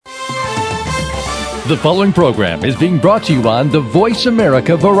The following program is being brought to you on the Voice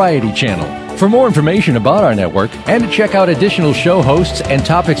America Variety Channel. For more information about our network and to check out additional show hosts and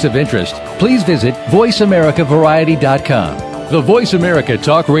topics of interest, please visit voiceamericavariety.com. The Voice America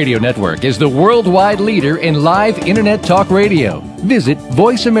Talk Radio Network is the worldwide leader in live Internet talk radio. Visit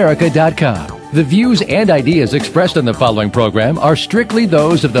voiceamerica.com. The views and ideas expressed on the following program are strictly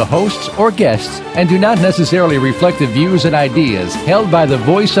those of the hosts or guests and do not necessarily reflect the views and ideas held by the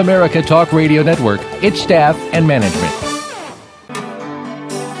Voice America Talk Radio Network, its staff, and management.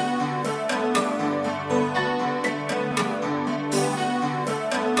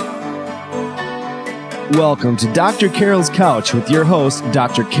 Welcome to Dr. Carol's Couch with your host,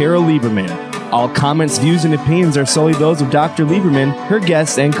 Dr. Carol Lieberman. All comments, views, and opinions are solely those of Dr. Lieberman, her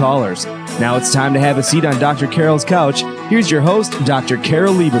guests, and callers. Now it's time to have a seat on Dr. Carol's Couch. Here's your host, Dr.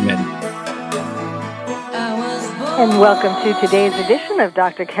 Carol Lieberman. And welcome to today's edition of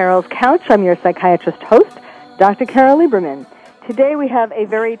Dr. Carol's Couch. I'm your psychiatrist host, Dr. Carol Lieberman. Today we have a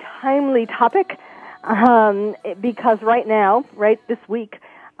very timely topic because right now, right this week,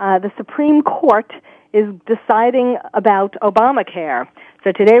 the Supreme Court is deciding about Obamacare.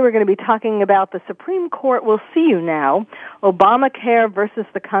 So today we're going to be talking about the Supreme Court will see you now, Obamacare versus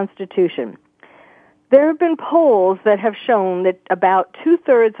the Constitution. There have been polls that have shown that about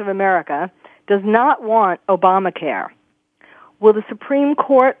two-thirds of America does not want Obamacare. Will the Supreme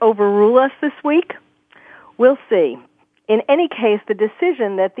Court overrule us this week? We'll see. In any case, the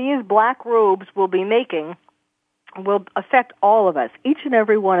decision that these black robes will be making will affect all of us, each and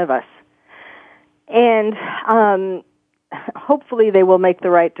every one of us. And hopefully they will make the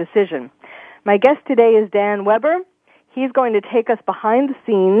right decision. My guest today is Dan Weber. He's going to take us behind the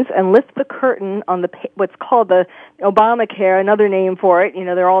scenes and lift the curtain on what's called the Obamacare, another name for it. You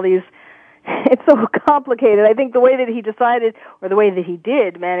know, there are all these, it's so complicated. I think the way that he decided, or the way that he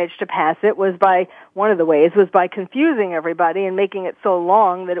did manage to pass it one of the ways was by confusing everybody and making it so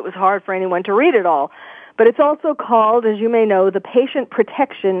long that it was hard for anyone to read it all. But it's also called, as you may know, the Patient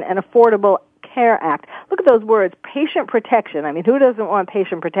Protection and Affordable Care Act. Look at those words, patient protection. I mean, who doesn't want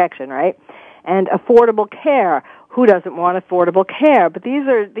patient protection, right? And affordable care. Who doesn't want affordable care? But these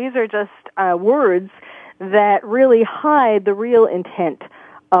are just words that really hide the real intent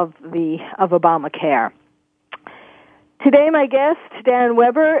of Obamacare. Today, my guest, Dan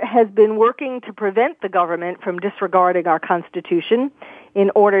Weber, has been working to prevent the government from disregarding our Constitution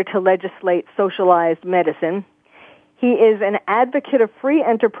in order to legislate socialized medicine. He is an advocate of free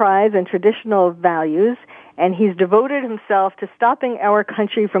enterprise and traditional values, and he's devoted himself to stopping our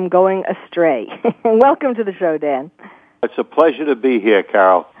country from going astray. Welcome to the show, Dan. It's a pleasure to be here,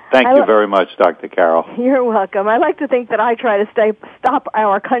 Carol. Thank you very much, Dr. Carol. You're welcome. I like to think that I try to stop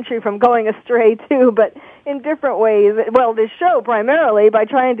our country from going astray, too, but in different ways. Well, this show primarily by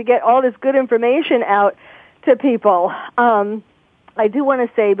trying to get all this good information out to people. I do want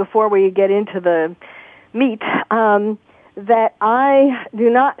to say before we get into the meet that I do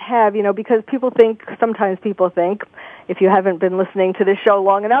not have, because sometimes people think, if you haven't been listening to this show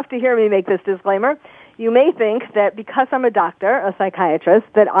long enough to hear me make this disclaimer, you may think that because I'm a doctor, a psychiatrist,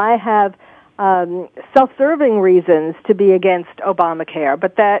 that I have self-serving reasons to be against Obamacare.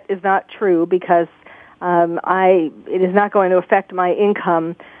 But that is not true because it is not going to affect my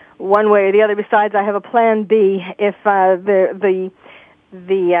income one way or the other. Besides, I have a plan B if the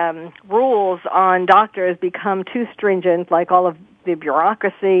rules on doctors become too stringent, like all of the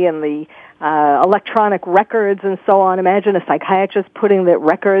bureaucracy and the electronic records and so on. Imagine a psychiatrist putting the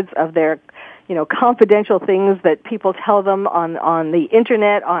records of their, confidential things that people tell them on the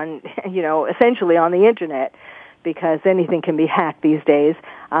Internet, essentially on the Internet, because anything can be hacked these days.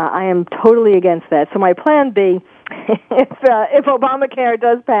 I am totally against that. So my plan B, if Obamacare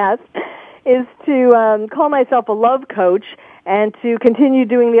does pass, is to call myself a love coach and to continue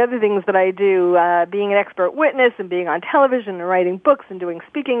doing the other things that I do, being an expert witness and being on television and writing books and doing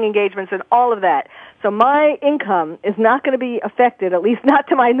speaking engagements and all of that. So my income is not going to be affected, at least not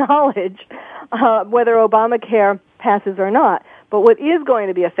to my knowledge, whether Obamacare passes or not. But what is going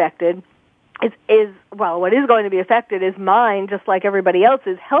to be affected is mine, just like everybody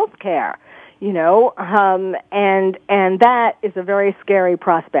else's, health care. And that is a very scary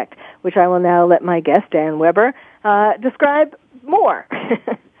prospect, which I will now let my guest, Dan Weber, describe more.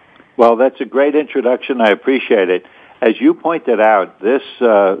 Well, that's a great introduction. I appreciate it. As you pointed out, this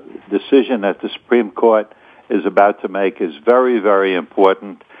decision that the Supreme Court is about to make is very, very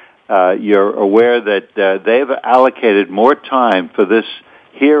important. You're aware that they've allocated more time for this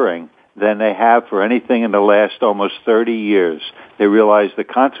hearing than they have for anything in the last almost 30 years. They realize the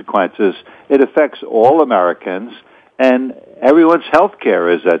consequences. It affects all Americans, and everyone's health care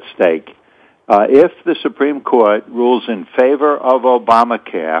is at stake. If the Supreme Court rules in favor of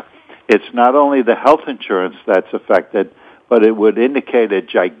Obamacare, it's not only the health insurance that's affected, but it would indicate a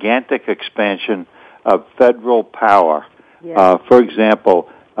gigantic expansion of federal power. Yeah. For example,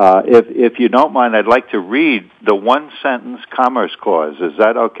 if you don't mind, I'd like to read the one-sentence Commerce Clause. Is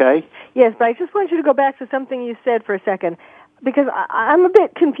that okay? Yes, but I just want you to go back to something you said for a second, because I'm a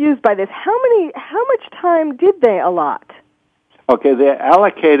bit confused by this. How much time did they allot? Okay, they're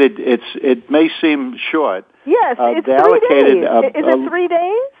allocated. It may seem short. Yes, it's 3 days. Is it 3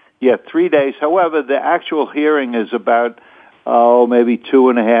 days? Yeah, 3 days. However, the actual hearing is about, maybe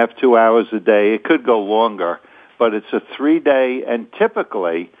 2.5, 2 hours a day. It could go longer, but it's a 3-day, and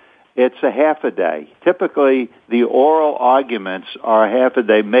typically it's a half a day. Typically, the oral arguments are a half a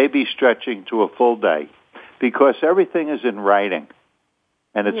day, maybe stretching to a full day, because everything is in writing,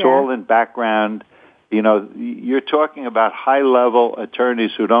 and it's all in background. You know, you're talking about high-level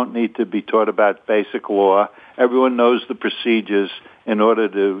attorneys who don't need to be taught about basic law. Everyone knows the procedures in order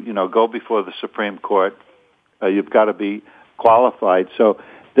to, go before the Supreme Court. You've got to be qualified. So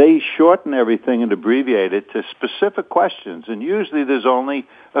they shorten everything and abbreviate it to specific questions, and usually there's only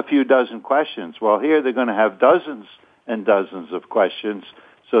a few dozen questions. Well, here they're going to have dozens and dozens of questions.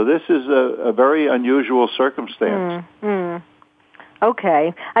 So this is a very unusual circumstance. Mm-hmm.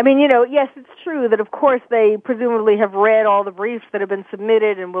 Okay. I mean, yes, it's true that, of course, they presumably have read all the briefs that have been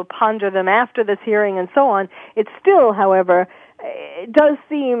submitted and will ponder them after this hearing and so on. It still, however, it does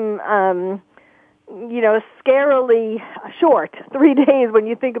seem, scarily short, 3 days when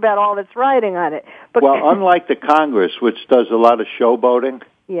you think about all that's writing on it. But well, unlike the Congress, which does a lot of showboating,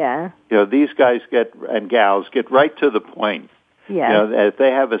 these guys and gals get right to the point. Yeah. If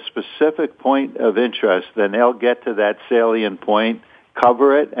they have a specific point of interest, then they'll get to that salient point,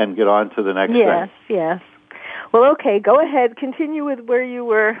 cover it, and get on to the next thing. Yes. Well, okay, go ahead. Continue with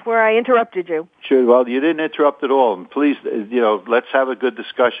where I interrupted you. Sure. Well, you didn't interrupt at all. And please, let's have a good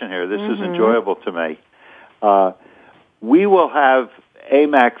discussion here. This is enjoyable to me. We will have,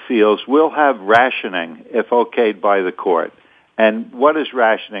 AMAC feels, we'll have rationing if okayed by the court. And what is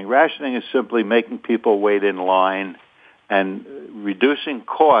rationing? Rationing is simply making people wait in line and reducing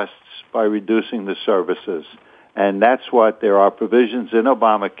costs by reducing the services. And that's what there are provisions in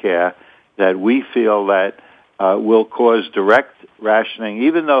Obamacare that we feel that will cause direct rationing,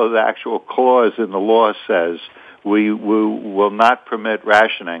 even though the actual clause in the law says we will not permit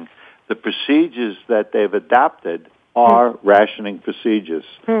rationing. The procedures that they've adopted are rationing procedures.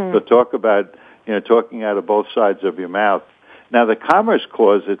 So talk about, talking out of both sides of your mouth. Now, the Commerce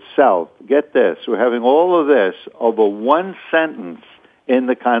Clause itself, get this, we're having all of this over one sentence in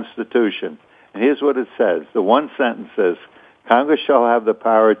the Constitution. And here's what it says. The one sentence says, Congress shall have the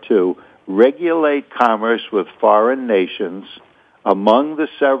power to regulate commerce with foreign nations, among the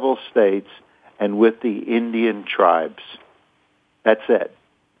several states, and with the Indian tribes. That's it.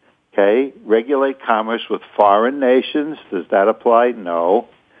 Okay? Regulate commerce with foreign nations. Does that apply? No.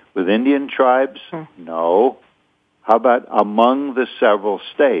 With Indian tribes? No. How about among the several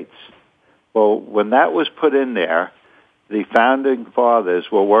states? Well, when that was put in there, the founding fathers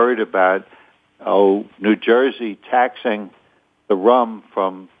were worried about, New Jersey taxing the rum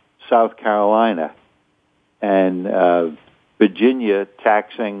from South Carolina and Virginia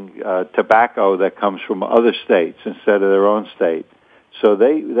taxing tobacco that comes from other states instead of their own state. So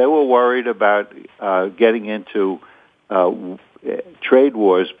they were worried about getting into trade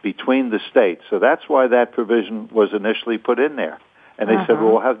wars between the states. So that's why that provision was initially put in there. And they said,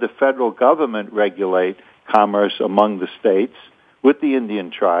 well, we'll have the federal government regulate commerce among the states with the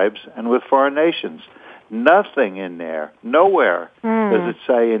Indian tribes and with foreign nations. Nothing in there, nowhere does it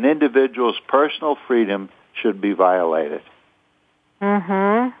say an individual's personal freedom should be violated.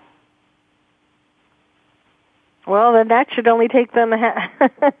 Well, then that should only take them an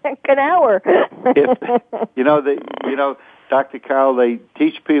hour. Dr. Carroll, they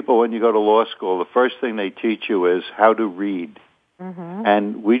teach people when you go to law school, the first thing they teach you is how to read.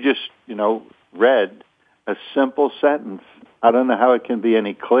 And we just, read a simple sentence. I don't know how it can be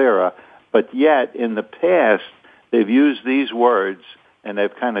any clearer, but yet in the past they've used these words and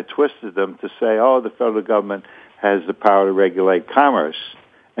they've kind of twisted them to say, the federal government has the power to regulate commerce.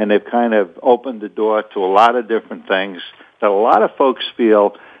 And they've kind of opened the door to a lot of different things that a lot of folks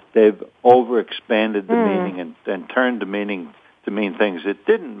feel they've overexpanded the meaning and turned the meaning to mean things it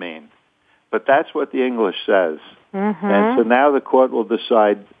didn't mean. But that's what the English says. And so now the court will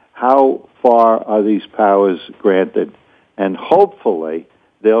decide how far are these powers granted. And hopefully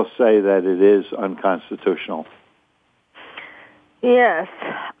they'll say that it is unconstitutional. Yes.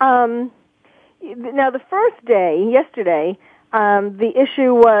 Now, the first day, yesterday, the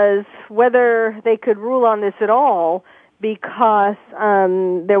issue was whether they could rule on this at all, because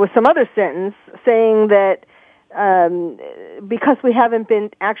there was some other sentence saying that because we haven't been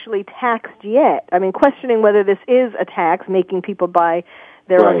actually taxed yet, questioning whether this is a tax, making people buy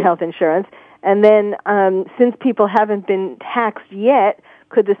their own health insurance, and then since people haven't been taxed yet,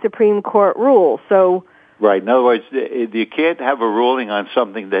 could the Supreme Court rule? So, right. In other words, you can't have a ruling on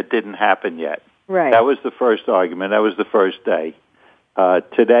something that didn't happen yet. Right. That was the first argument. That was the first day.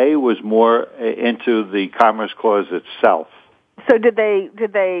 Today was more into the Commerce Clause itself. So did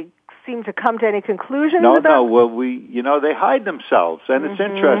they seem to come to any conclusion? No. Well, they hide themselves, and it's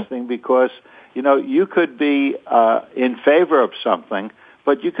interesting because you could be in favor of something,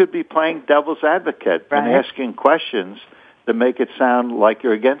 but you could be playing devil's advocate and asking questions that make it sound like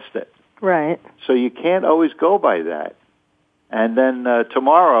you're against it. Right. So you can't always go by that. And then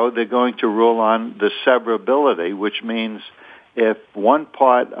tomorrow they're going to rule on the severability, which means if one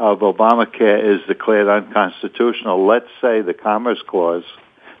part of Obamacare is declared unconstitutional, let's say the Commerce Clause,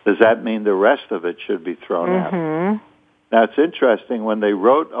 does that mean the rest of it should be thrown out? Now, it's interesting. When they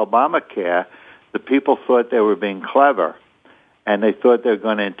wrote Obamacare, the people thought they were being clever, and they thought they were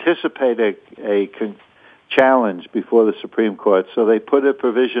going to anticipate a challenge before the Supreme Court, so they put a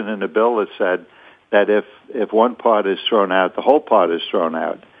provision in the bill that said that if one part is thrown out, the whole part is thrown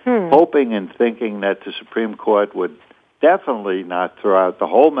out, hoping and thinking that the Supreme Court would definitely not throw out the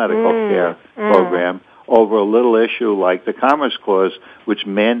whole medical care program over a little issue like the Commerce Clause, which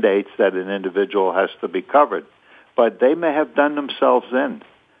mandates that an individual has to be covered. But they may have done themselves in,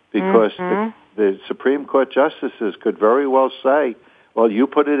 because the Supreme Court justices could very well say, well, you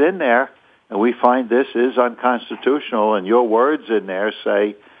put it in there, and we find this is unconstitutional, and your words in there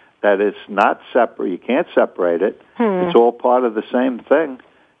say that it's not separate. You can't separate it. It's all part of the same thing.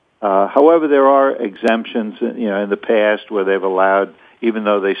 However, there are exemptions, in the past where they've allowed, even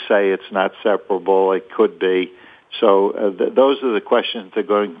though they say it's not separable, it could be. So those are the questions they're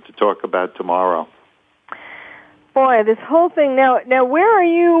going to talk about tomorrow. Boy, this whole thing. Now, where are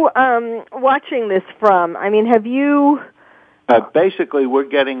you watching this from? Have you... Basically, we're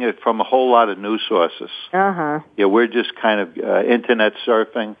getting it from a whole lot of news sources. Yeah, we're just kind of internet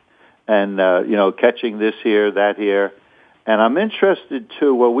surfing and, catching this here, that here. And I'm interested,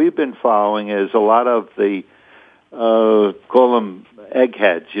 too, what we've been following is a lot of the, call them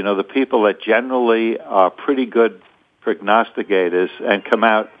eggheads, the people that generally are pretty good prognosticators and come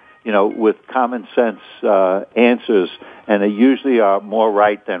out, with common sense answers, and they usually are more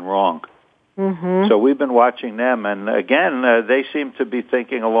right than wrong. So we've been watching them, and again, they seem to be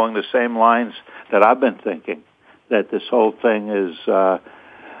thinking along the same lines that I've been thinking, that this whole thing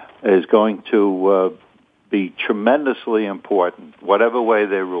is going to be tremendously important, whatever way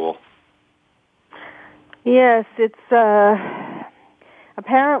they rule. Yes, it's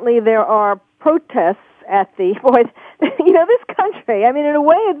apparently there are protests at the this country. In a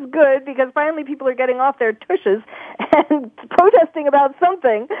way, it's good because finally people are getting off their tushes and protesting about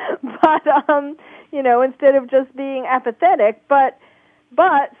something. But instead of just being apathetic, but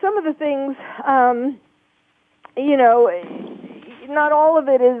some of the things, not all of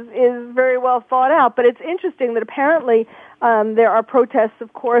it is very well thought out. But it's interesting that apparently there are protests,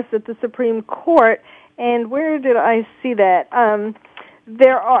 of course, at the Supreme Court. And where did I see that?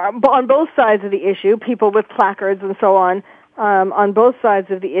 There are, on both sides of the issue, people with placards and so on both sides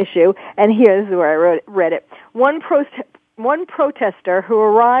of the issue. And here's where I read it. One protester who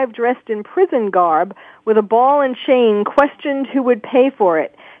arrived dressed in prison garb with a ball and chain questioned who would pay for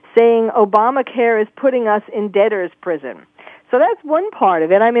it, saying Obamacare is putting us in debtor's prison. So that's one part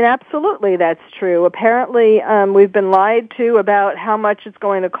of it. Absolutely that's true. Apparently we've been lied to about how much it's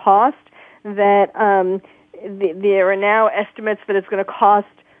going to cost, that there are now estimates that it's going to cost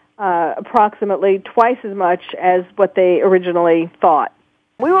approximately twice as much as what they originally thought.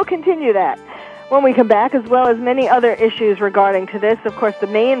 We will continue that when we come back, as well as many other issues regarding to this. Of course, the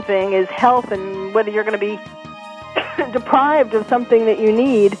main thing is health and whether you're going to be deprived of something that you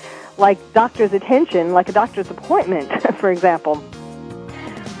need, like doctor's attention, like a doctor's appointment, for example.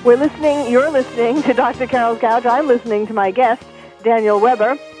 You're listening to Dr. Carol's Couch. I'm listening to my guest, Daniel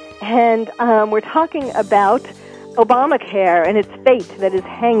Weber. And we're talking about Obamacare and its fate that is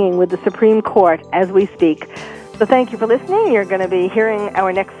hanging with the Supreme Court as we speak. So thank you for listening. You're going to be hearing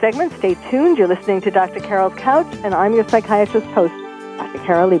our next segment. Stay tuned. You're listening to Dr. Carol's Couch, and I'm your psychiatrist host, Dr.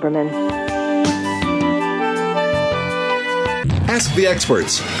 Carol Lieberman. Ask the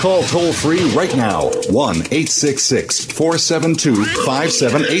experts. Call toll-free right now,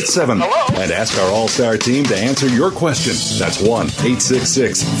 1-866-472-5787. And ask our All-Star team to answer your question. That's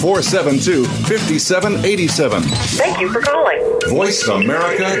 1-866-472-5787. Thank you for calling.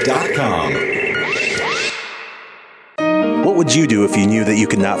 VoiceAmerica.com. What would you do if you knew that you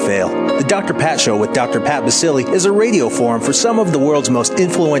could not fail? The Dr. Pat Show with Dr. Pat Basili is a radio forum for some of the world's most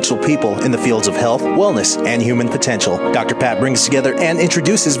influential people in the fields of health, wellness, and human potential. Dr. Pat brings together and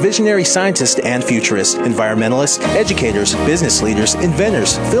introduces visionary scientists and futurists, environmentalists, educators, business leaders,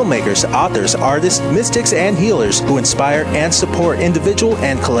 inventors, filmmakers, authors, artists, mystics, and healers who inspire and support individual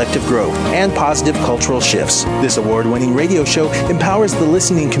and collective growth and positive cultural shifts. This award-winning radio show empowers the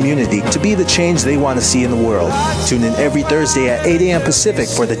listening community to be the change they want to see in the world. Tune in every Thursday at 8 a.m. Pacific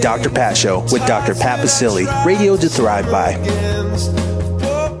for the Dr. Pat Show with Dr. Pat Basili, radio to thrive by.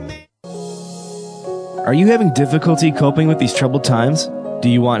 Are you having difficulty coping with these troubled times? Do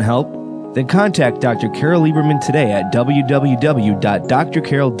you want help? Then contact Dr. Carol Lieberman today at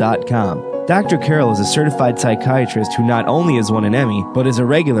www.drcarol.com. Dr. Carol is a certified psychiatrist who not only has won an Emmy, but is a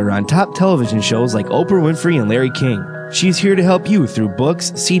regular on top television shows like Oprah Winfrey and Larry King. She's here to help you through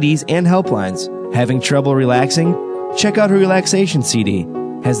books, CDs, and helplines. Having trouble relaxing? Check out her relaxation CD.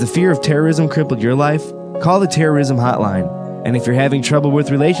 Has the fear of terrorism crippled your life? Call the terrorism hotline. And if you're having trouble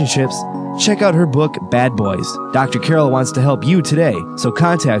with relationships, check out her book, Bad Boys. Dr. Carol wants to help you today, so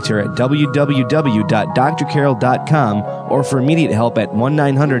contact her at www.drcarol.com or for immediate help at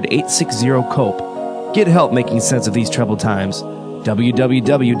 1-900-860-COPE. Get help making sense of these troubled times.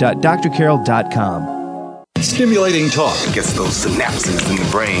 www.drcarol.com. Stimulating talk. Gets those synapses in the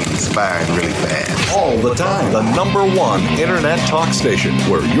brain firing really fast. All the time. The #1 Internet talk station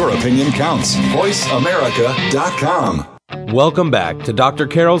where your opinion counts. VoiceAmerica.com. Welcome back to Dr.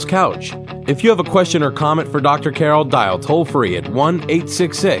 Carol's Couch. If you have a question or comment for Dr. Carol, dial toll-free at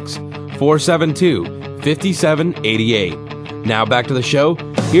 1-866-472-5788. Now back to the show.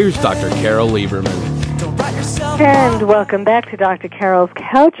 Here's Dr. Carol Lieberman. And welcome back to Dr. Carol's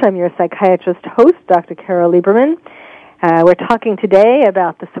Couch. I'm your psychiatrist host, Dr. Carol Lieberman. We're talking today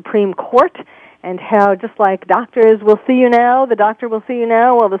about the Supreme Court and how, just like doctors will see you now, the doctor will see you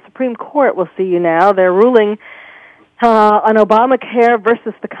now, well, the Supreme Court will see you now. They're ruling on Obamacare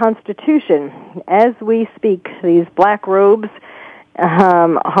versus the Constitution. As we speak, these black robes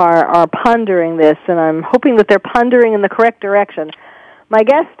are pondering this, and I'm hoping that they're pondering in the correct direction. My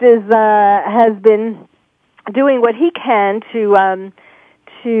guest has been doing what he can to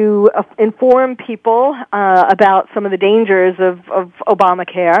inform people about some of the dangers of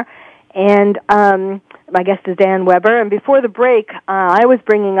Obamacare. And my guest is Dan Weber. And before the break, I was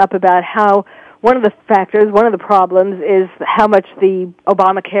bringing up about how one of the problems is how much the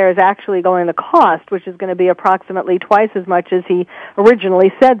Obamacare is actually going to cost, which is going to be approximately twice as much as he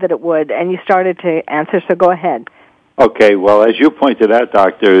originally said that it would. And you started to answer, so go ahead. Okay, well, as you pointed out,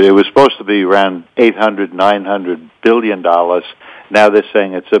 Doctor, it was supposed to be around $900 billion. Now they're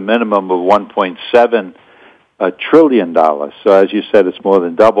saying it's a minimum of $1.7 trillion. So as you said, it's more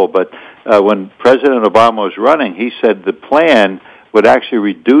than double. But when President Obama was running, he said the plan would actually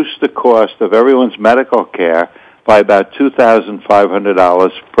reduce the cost of everyone's medical care by about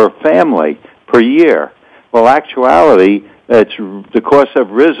 $2,500 per family per year. Well, actuality, the costs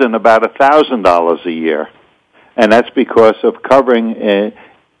have risen about $1,000 a year. And that's because of covering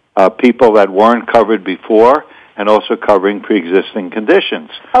people that weren't covered before and also covering pre-existing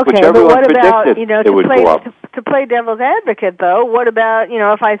conditions, which everyone predicted it would go up. To play devil's advocate, though, what about,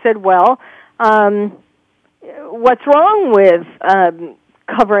 if I said, well, what's wrong with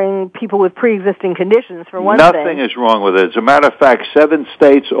covering people with pre-existing conditions, for one thing? Nothing is wrong with it. As a matter of fact, 7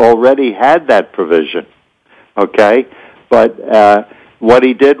 states already had that provision, okay? But what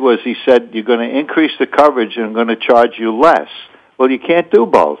he did was he said, you're going to increase the coverage and I'm going to charge you less. Well, you can't do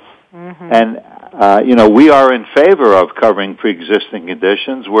both. Mm-hmm. And, we are in favor of covering pre-existing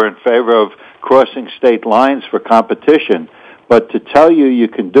conditions. We're in favor of crossing state lines for competition. But to tell you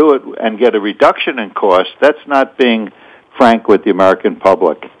can do it and get a reduction in cost, that's not being frank with the American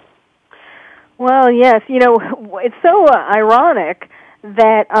public. Well, yes. It's so ironic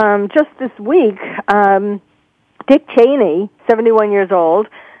that just this week, Dick Cheney, 71 years old,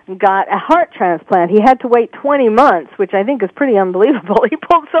 got a heart transplant. He had to wait 20 months, which I think is pretty unbelievable. He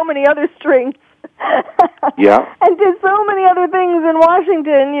pulled so many other strings. Yeah. And did so many other things in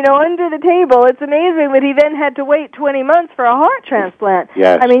Washington, under the table. It's amazing that he then had to wait 20 months for a heart transplant.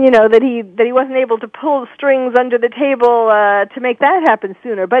 Yes. I mean, that he wasn't able to pull strings under the table to make that happen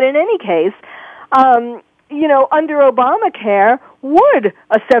sooner. But in any case, under Obamacare, would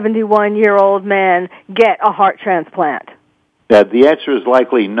a 71-year-old man get a heart transplant? The answer is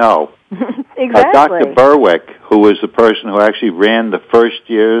likely no. Exactly. Dr. Berwick, who was the person who actually ran the first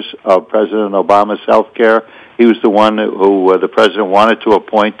years of President Obama's health care, he was the one who the president wanted to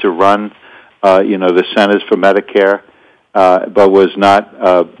appoint to run, the Centers for Medicare, but would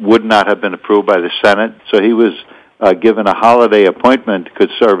not have been approved by the Senate. So he was given a holiday appointment,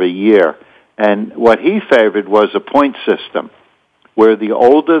 could serve a year. And what he favored was a point system, where the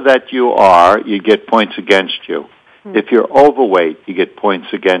older that you are, you get points against you. If you're overweight, you get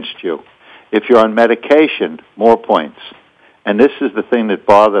points against you. If you're on medication, more points. And this is the thing that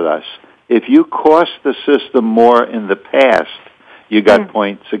bothered us. If you cost the system more in the past, you got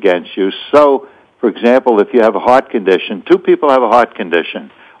points against you. So, for example, if you have a heart condition, two people have a heart condition.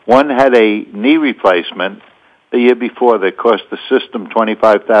 One had a knee replacement the year before that cost the system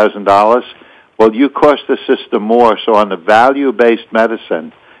 $25,000. Well, you cost the system more, so on the value-based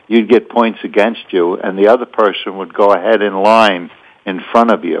medicine, you'd get points against you, and the other person would go ahead in line in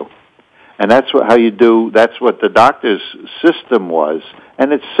front of you. And that's what the doctor's system was.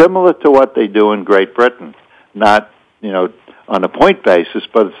 And it's similar to what they do in Great Britain. Not, on a point basis,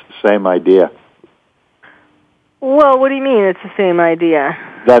 but it's the same idea. Well, what do you mean it's the same idea?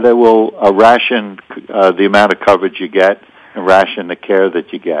 That it will ration the amount of coverage you get and ration the care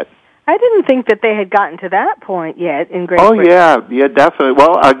that you get. I didn't think that they had gotten to that point yet in Great Britain. Oh, yeah, definitely.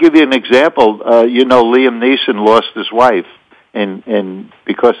 Well, I'll give you an example. Liam Neeson lost his wife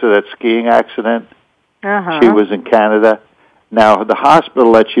because of that skiing accident. She was in Canada. Now, the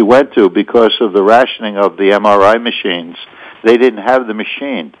hospital that she went to, because of the rationing of the MRI machines, they didn't have the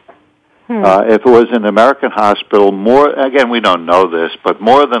machine. If it was an American hospital, again, we don't know this, but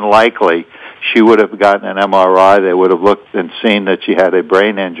more than likely, she would have gotten an MRI. They would have looked and seen that she had a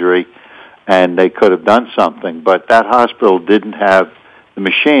brain injury, and they could have done something. But that hospital didn't have the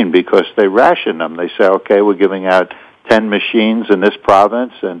machine because they ration them. They say, okay, we're giving out 10 machines in this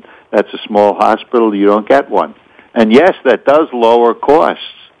province, and that's a small hospital. You don't get one. And yes, that does lower costs,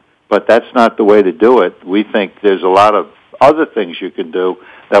 but that's not the way to do it. We think there's a lot of other things you can do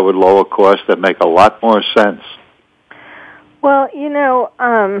that would lower costs that make a lot more sense. Well, it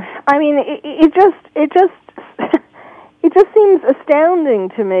just seems astounding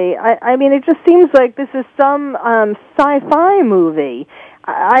to me. It just seems like this is some sci-fi movie.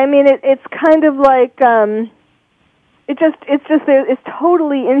 It's kind of like it's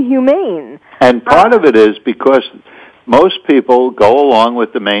totally inhumane. And part of it is because most people go along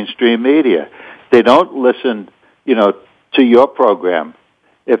with the mainstream media. They don't listen, to your program.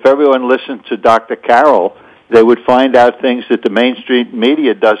 If everyone listened to Dr. Carol, they would find out things that the mainstream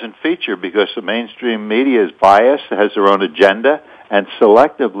media doesn't feature because the mainstream media is biased, has their own agenda, and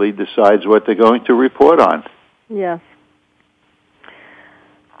selectively decides what they're going to report on. Yes.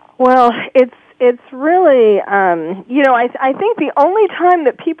 Well, it's really, I think the only time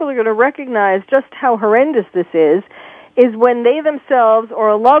that people are going to recognize just how horrendous this is when they themselves or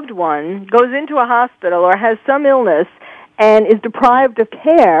a loved one goes into a hospital or has some illness and is deprived of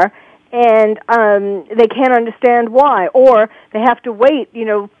care, and they can't understand why, or they have to wait,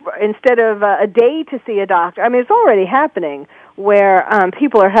 instead of a day to see a doctor. It's already happening where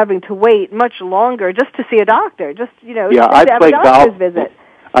people are having to wait much longer just to see a doctor, just to have a doctor's visit.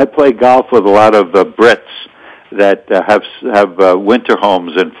 I play golf with a lot of Brits that have winter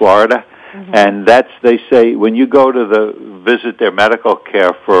homes in Florida, and they say when you go to visit their medical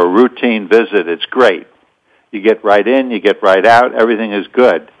care for a routine visit, it's great. You get right in, you get right out, everything is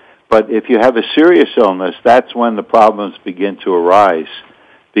good. But if you have a serious illness, that's when the problems begin to arise,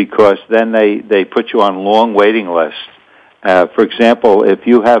 because then they put you on long waiting lists. For example, if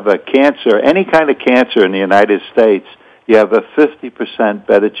you have a cancer, any kind of cancer in the United States, you have a 50%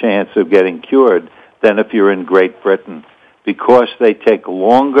 better chance of getting cured than if you're in Great Britain, because they take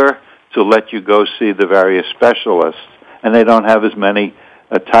longer to let you go see the various specialists, and they don't have as many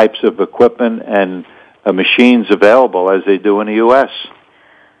types of equipment and machines available as they do in the U.S.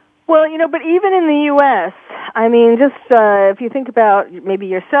 Well, but even in the U.S., if you think about maybe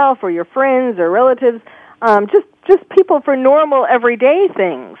yourself or your friends or relatives, just people for normal everyday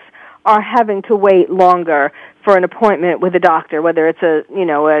things are having to wait longer for an appointment with a doctor, whether it's a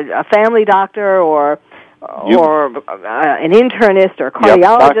family doctor or an internist or a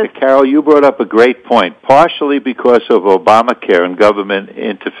cardiologist. Dr. Carol, you brought up a great point. Partially because of Obamacare and government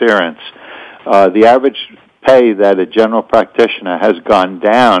interference, the average pay that a general practitioner has gone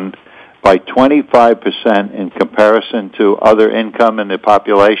down by 25% in comparison to other income in the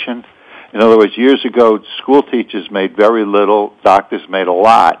population. In other words, years ago, school teachers made very little, doctors made a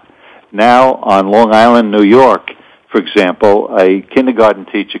lot. Now, on Long Island, New York, For example, a kindergarten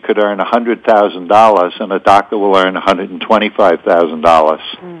teacher could earn $100,000 and a doctor will earn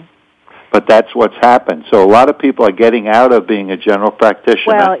 $125,000. But that's what's happened. So a lot of people are getting out of being a general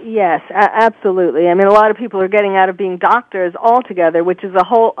practitioner. Well, yes, absolutely. I mean, a lot of people are getting out of being doctors altogether, which is a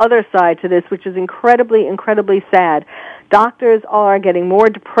whole other side to this, which is incredibly, incredibly sad. Doctors are getting more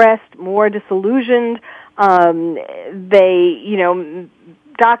depressed, more disillusioned.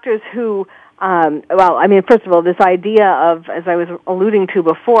 Doctors who, first of all, this idea of, as I was alluding to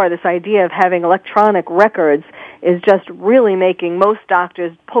before, this idea of having electronic records is just really making most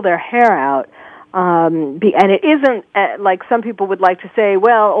doctors pull their hair out. And it isn't like some people would like to say,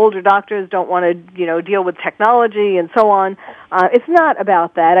 well, older doctors don't want to, deal with technology and so on. It's not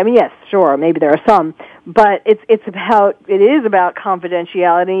about that. I mean, yes, sure, maybe there are some, but it is about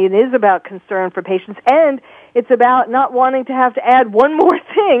confidentiality. It is about concern for patients, and it's about not wanting to have to add one more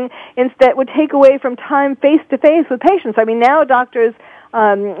thing instead would take away from time face-to-face with patients. I mean, now doctors,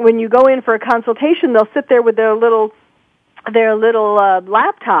 when you go in for a consultation, they'll sit there with their little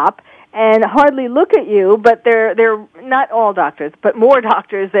laptop and hardly look at you, but they're not all doctors, but more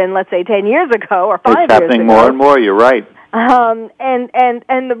doctors than, let's say, 10 years ago or 5 years ago. It's happening more and more, you're right. And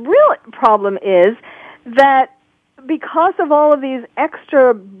the real problem is that because of all of these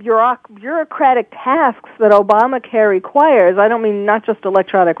extra bureaucratic tasks that Obamacare requires, I don't mean not just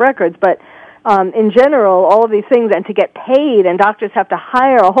electronic records, but in general, all of these things, and to get paid, and doctors have to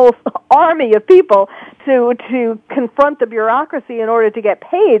hire a whole army of people to confront the bureaucracy in order to get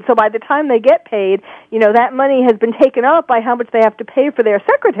paid. So by the time they get paid, that money has been taken up by how much they have to pay for their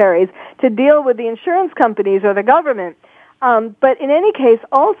secretaries to deal with the insurance companies or the government. But in any case,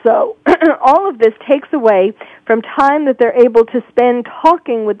 also, all of this takes away from time that they're able to spend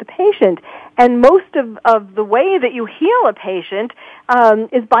talking with the patient. And most of the way that you heal a patient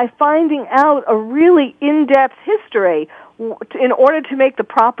is by finding out a really in-depth history in order to make the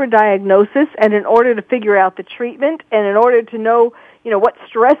proper diagnosis and in order to figure out the treatment and in order to know, what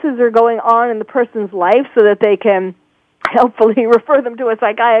stresses are going on in the person's life so that they can helpfully refer them to a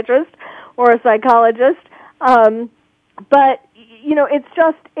psychiatrist or a psychologist. But it's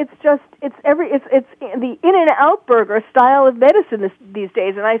the In-N-Out burger style of medicine these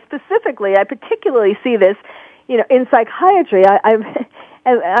days, and I particularly see this, in psychiatry. I'm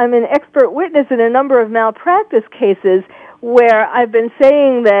an expert witness in a number of malpractice cases where I've been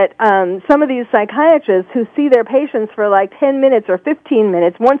saying that some of these psychiatrists who see their patients for like 10 minutes or 15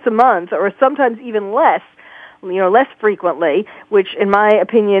 minutes once a month, or sometimes even less, less frequently, which in my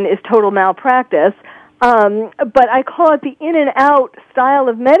opinion is total malpractice. But I call it the In-N-Out style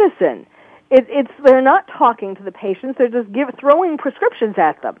of medicine. They're not talking to the patients; they're just throwing prescriptions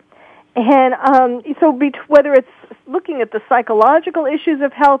at them. And whether it's looking at the psychological issues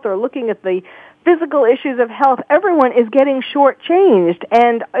of health or looking at the physical issues of health, everyone is getting shortchanged,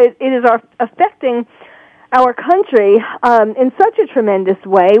 and it is affecting our country in such a tremendous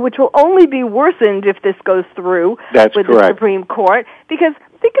way, which will only be worsened if this goes through with the Supreme Court. Because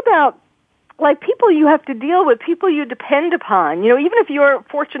think about, like, people you have to deal with, people you depend upon. Even if you're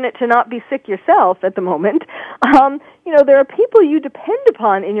fortunate to not be sick yourself at the moment, there are people you depend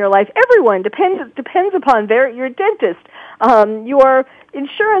upon in your life. Everyone depends upon your dentist, your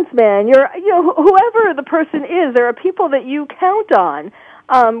insurance man, whoever the person is. There are people that you count on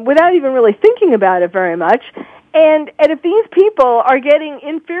without even really thinking about it very much. And if these people are getting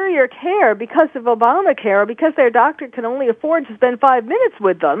inferior care because of Obamacare, or because their doctor can only afford to spend 5 minutes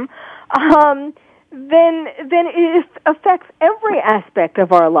with them, then it affects every aspect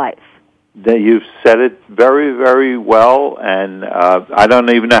of our life. You've said it very, very well, and I don't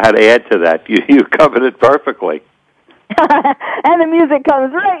even know how to add to that. You covered it perfectly. And the music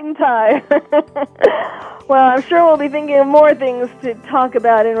comes right in time. Well, I'm sure we'll be thinking of more things to talk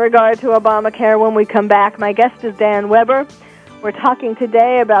about in regard to Obamacare when we come back. My guest is Dan Weber. We're talking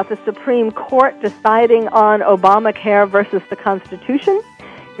today about the Supreme Court deciding on Obamacare versus the Constitution.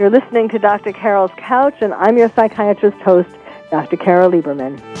 You're listening to Dr. Carol's Couch, and I'm your psychiatrist host, Dr. Carol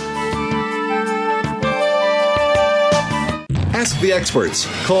Lieberman. Ask the experts.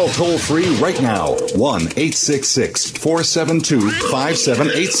 Call toll-free right now,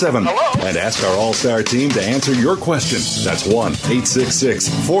 1-866-472-5787. And ask our All-Star team to answer your question. That's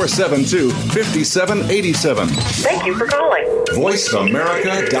 1-866-472-5787. Thank you for calling.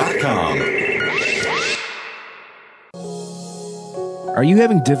 VoiceAmerica.com. Are you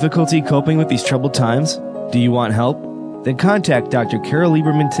having difficulty coping with these troubled times? Do you want help? Then contact Dr. Carol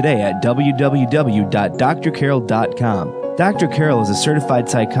Lieberman today at www.drcarol.com. Dr. Carol is a certified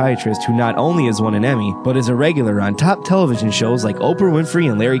psychiatrist who not only has won an Emmy, but is a regular on top television shows like Oprah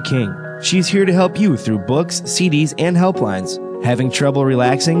Winfrey and Larry King. She's here to help you through books, CDs, and helplines. Having trouble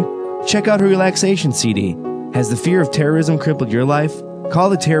relaxing? Check out her relaxation CD. Has the fear of terrorism crippled your life?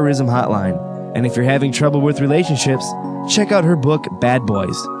 Call the Terrorism Hotline. And if you're having trouble with relationships, check out her book, Bad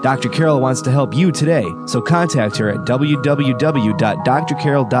Boys. Dr. Carol wants to help you today, so contact her at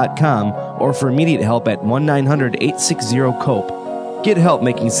www.drcarol.com or for immediate help at 1-900-860-COPE. Get help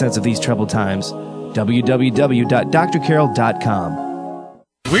making sense of these troubled times. www.drcarol.com.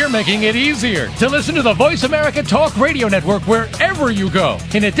 We're making it easier to listen to the Voice America Talk Radio Network wherever you go.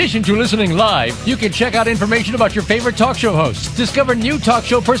 In addition to listening live, you can check out information about your favorite talk show hosts, discover new talk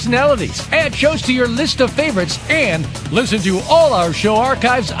show personalities, add shows to your list of favorites, and listen to all our show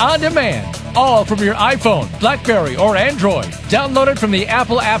archives on demand. All from your iPhone, BlackBerry, or Android. Download it from the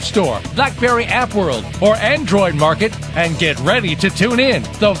Apple App Store, BlackBerry App World, or Android Market, and get ready to tune in.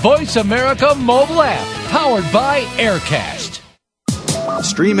 The Voice America mobile app, powered by Aircast.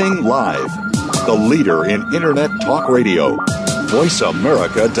 Streaming live, the leader in Internet talk radio,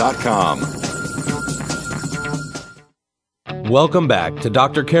 voiceamerica.com. Welcome back to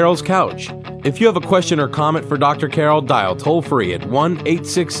Dr. Carol's Couch. If you have a question or comment for Dr. Carol, dial toll-free at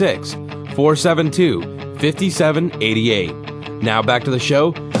 1-866-472-5788. Now back to the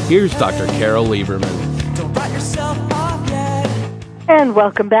show. Here's Dr. Carol Lieberman. Don't write yourself off yet. And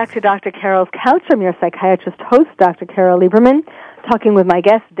welcome back to Dr. Carol's Couch. I'm your psychiatrist host, Dr. Carol Lieberman, talking with my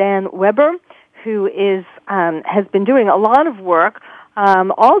guest, Dan Weber, who has been doing a lot of work,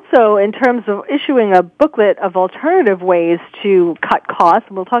 also in terms of issuing a booklet of alternative ways to cut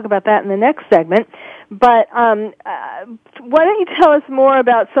costs. We'll talk about that in the next segment. But why don't you tell us more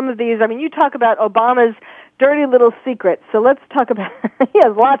about some of these? I mean, you talk about Obama's dirty little secrets. So let's talk about, he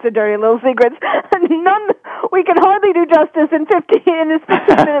has lots of dirty little secrets. We can hardly do justice in this 15-minute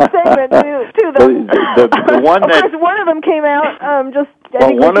segment to them. The one that, of course, one of them came out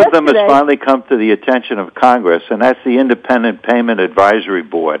one of them has finally come to the attention of Congress, and that's the Independent Payment Advisory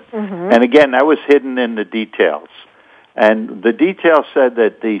Board. Mm-hmm. And again, that was hidden in the details. And the details said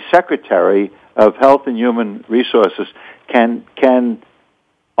that the Secretary of Health and Human Resources can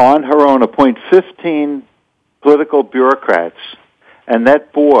on her own appoint 15 political bureaucrats, and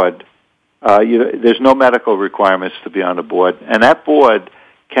that board, there's no medical requirements to be on the board, and that board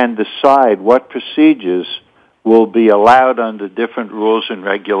can decide what procedures will be allowed under different rules and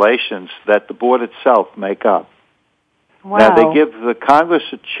regulations that the board itself make up. Wow. Now, they give the Congress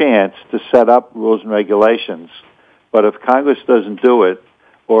a chance to set up rules and regulations, but if Congress doesn't do it,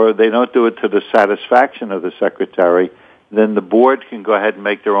 or they don't do it to the satisfaction of the Secretary, then the board can go ahead and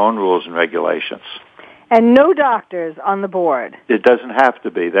make their own rules and regulations. And no doctors on the board. It doesn't have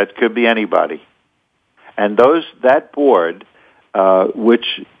to be. That could be anybody. And that board,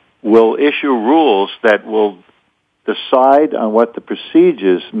 which will issue rules that will decide on what the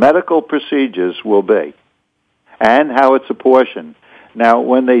medical procedures will be, and how it's apportioned. Now,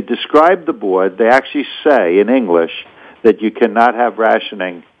 when they describe the board, they actually say in English that you cannot have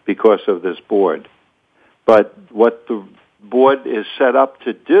rationing because of this board. But what the board is set up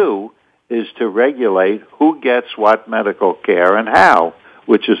to do is to regulate who gets what medical care and how,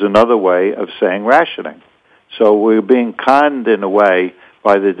 which is another way of saying rationing. So we're being conned in a way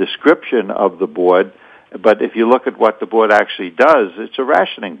by the description of the board, but if you look at what the board actually does, it's a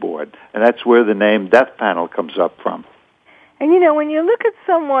rationing board, and that's where the name Death Panel comes up from. And, when you look at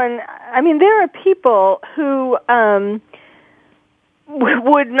someone, I mean, there are people who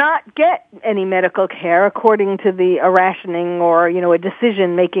would not get any medical care according to a rationing or, a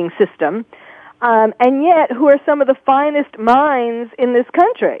decision-making system, and yet who are some of the finest minds in this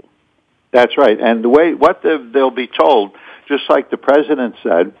country. That's right. And they'll be told, just like the president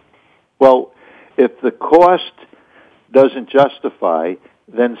said, well, if the cost doesn't justify,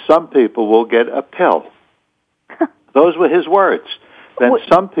 then some people will get a pill. Those were his words. Then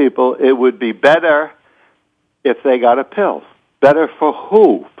some people, it would be better if they got a pill. Better for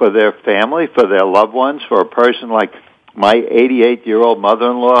who? For their family, for their loved ones, for a person like my 88-year-old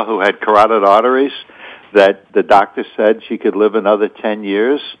mother-in-law who had carotid arteries that the doctor said she could live another 10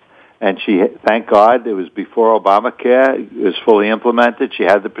 years. And thank God, it was before Obamacare. It was fully implemented. She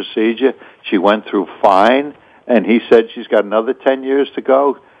had the procedure. She went through fine. And he said she's got another 10 years to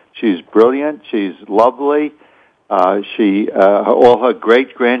go. She's brilliant. She's lovely. All her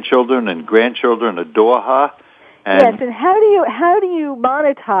great-grandchildren and grandchildren adore her. Yes, and how do you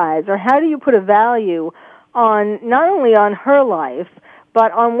monetize, or how do you put a value on not only on her life,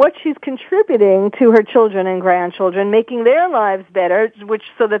 but on what she's contributing to her children and grandchildren, making their lives better,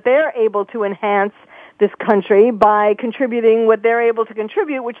 so that they're able to enhance this country by contributing what they're able to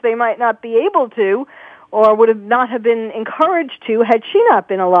contribute, which they might not be able to or would have not have been encouraged to had she not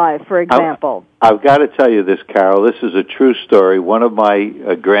been alive, for example. I've got to tell you this, Carol. This is a true story. One of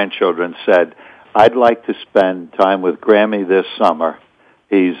my grandchildren said, I'd like to spend time with Grammy this summer.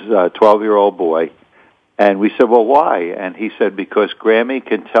 He's a 12-year-old boy. And we said, well, why? And he said, because Grammy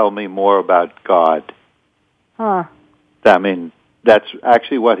can tell me more about God. Huh. I mean, that's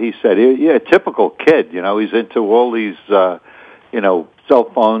actually what he said. A typical kid, he's into all these,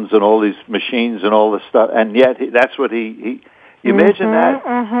 cell phones and all these machines and all this stuff. And yet, that's what you imagine that?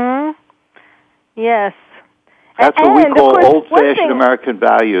 Mm-hmm. Yes. That's what we call old-fashioned American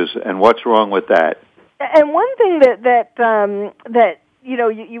values, and what's wrong with that? And one thing that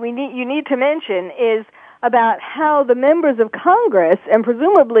you need to mention is about how the members of Congress and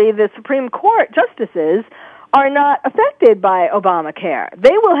presumably the Supreme Court justices are not affected by Obamacare.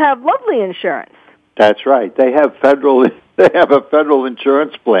 They will have lovely insurance. That's right. They have a federal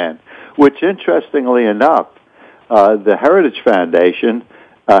insurance plan, which, interestingly enough, the Heritage Foundation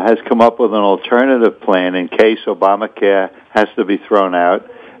has come up with an alternative plan in case Obamacare has to be thrown out,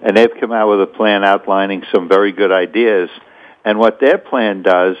 and they've come out with a plan outlining some very good ideas. And what their plan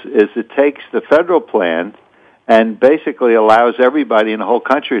does is it takes the federal plan and basically allows everybody in the whole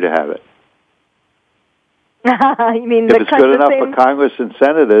country to have it. You mean if it's good enough for Congress and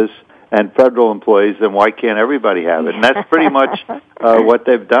senators and federal employees, then why can't everybody have it? And that's pretty much what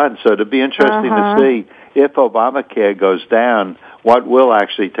they've done. So it'll be interesting to see if Obamacare goes down, what will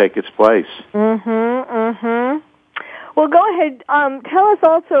actually take its place. Well, go ahead. Tell us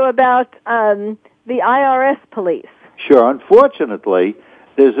also about the IRS police. Sure. Unfortunately,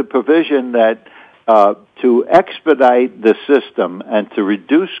 there's a provision that to expedite the system and to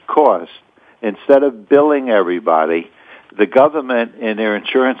reduce costs, instead of billing everybody, the government in their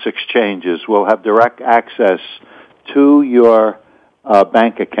insurance exchanges will have direct access to your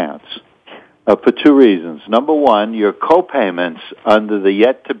bank accounts for two reasons. Number one, your co-payments under the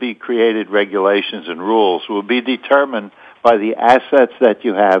yet-to-be-created regulations and rules will be determined by the assets that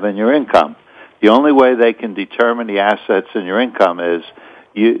you have and your income. The only way they can determine the assets and your income is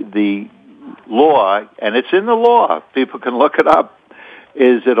the law, and it's in the law, people can look it up,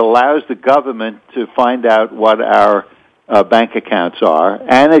 is it allows the government to find out what our bank accounts are,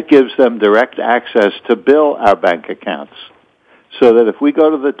 and it gives them direct access to bill our bank accounts. So that if we go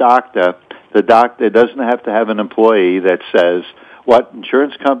to the doctor doesn't have to have an employee that says, what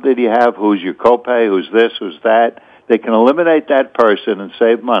insurance company do you have, who's your copay, who's this, who's that. They can eliminate that person and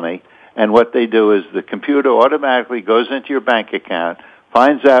save money, and what they do is the computer automatically goes into your bank account,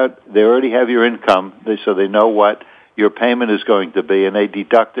 finds out they already have your income, so they know what your payment is going to be, and they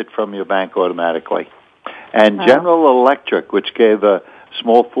deduct it from your bank automatically. And General Electric, which gave a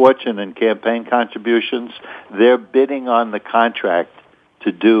small fortune in campaign contributions, they're bidding on the contract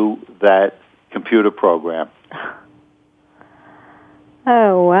to do that computer program.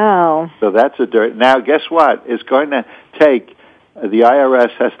 Oh, wow. So that's now, guess what? It's going to take, the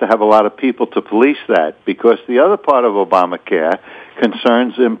IRS has to have a lot of people to police that, because the other part of Obamacare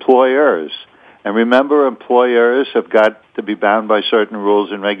concerns employers. And remember, employers have got to be bound by certain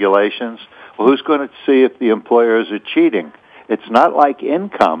rules and regulations. Well, who's going to see if the employers are cheating? It's not like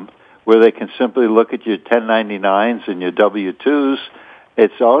income, where they can simply look at your 1099s and your W-2s.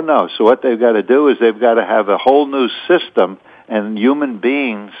 It's, oh no. So what they've got to do is they've got to have a whole new system, and human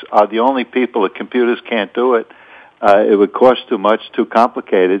beings are the only people. The computers can't do it. It would cost too much, too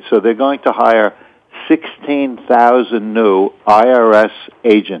complicated. So they're going to hire 16,000 new IRS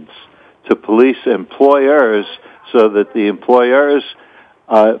agents to police employers so that the employers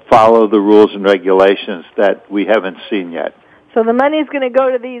follow the rules and regulations that we haven't seen yet. So the money's going to go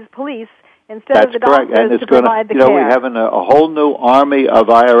to these police instead of the doctors to provide the care. We're having a whole new army of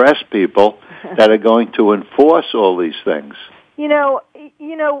IRS people that are going to enforce all these things. You know,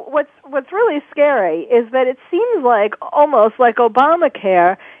 what's really scary is that it seems like almost like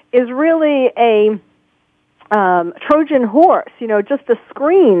Obamacare is really a Trojan horse, just a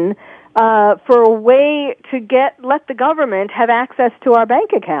screen for a way to let the government have access to our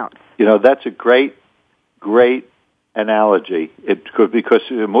bank accounts. That's a great analogy. Because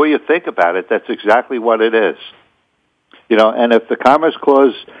the more you think about it, that's exactly what it is. And if the Commerce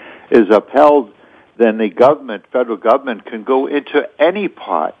Clause is upheld, then the federal government, can go into any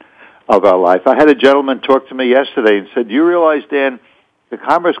part of our life. I had a gentleman talk to me yesterday and said, "Do you realize, Dan, the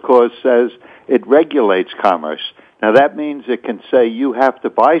Commerce Clause says it regulates commerce. Now that means it can say you have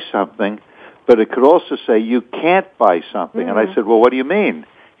to buy something, but it could also say you can't buy something." And I said, "Well, what do you mean?"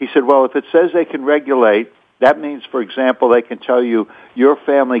 He said, "Well, if it says they can regulate, that means, for example, they can tell you your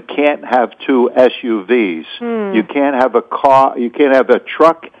family can't have two SUVs. You can't have a car, you can't have a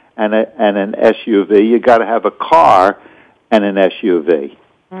truck and an SUV. You got to have a car and an SUV.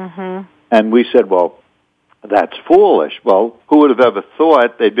 Mm-hmm. And we said, well, that's foolish. Well, who would have ever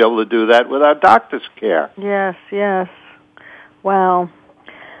thought they'd be able to do that without doctor's care? Yes. Wow.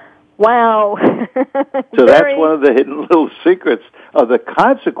 So that's one of the hidden little secrets of the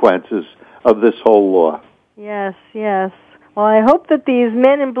consequences of this whole law. Yes. Well, I hope that these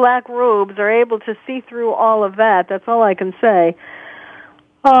men in black robes are able to see through all of that. That's all I can say.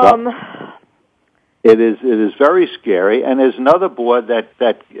 It is very scary, and there's another board that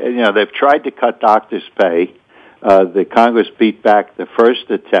they've tried to cut doctors' pay. The Congress beat back the first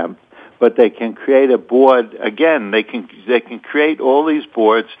attempt, but they can create a board again. They can create all these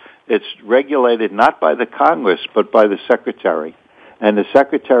boards. It's regulated not by the Congress but by the Secretary, and the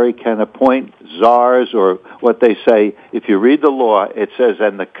Secretary can appoint czars, or what they say. If you read the law, it says,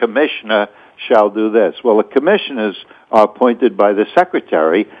 "And the commissioner shall do this." Well, the commissioners are appointed by the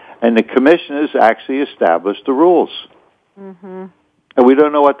Secretary, and the commissioners actually establish the rules. Mm-hmm. And we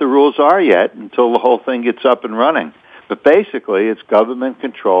don't know what the rules are yet until the whole thing gets up and running. But basically, it's government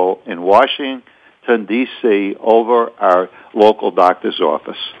control in Washington, D.C. over our local doctor's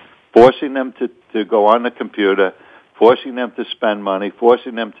office, forcing them to go on the computer, forcing them to spend money,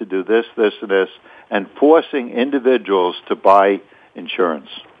 forcing them to do this, this, and this, and forcing individuals to buy insurance.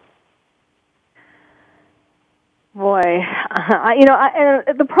 Boy,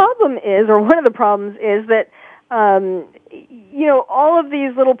 the problem is, or one of the problems is that, all of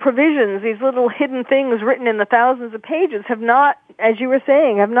these little provisions, these little hidden things written in the thousands of pages have not, as you were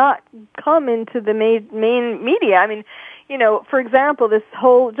saying, have not come into the main media. I mean, for example, this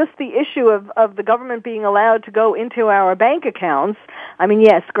whole, just the issue of the government being allowed to go into our bank accounts. I mean,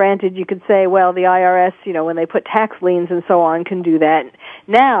 yes, granted, you could say, well, the IRS, when they put tax liens and so on, can do that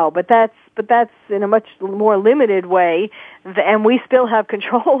now, but that's in a much more limited way, and we still have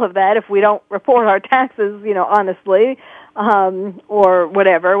control of that if we don't report our taxes, honestly, or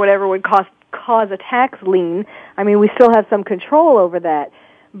whatever would cause a tax lien. I mean, we still have some control over that.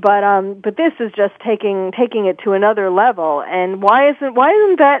 But this is just taking it to another level. And why isn't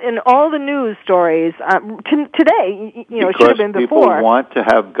that in all the news stories today? It should have been before. Because people want to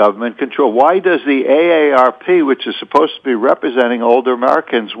have government control. Why does the AARP, which is supposed to be representing older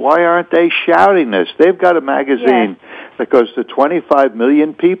Americans, why aren't they shouting this? They've got a magazine that goes to 25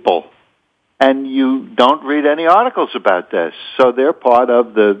 million people, and you don't read any articles about this. So they're part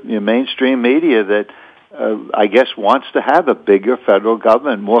of the mainstream media that I guess wants to have a bigger federal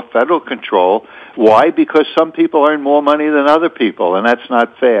government, more federal control. Why? Because some people earn more money than other people, and that's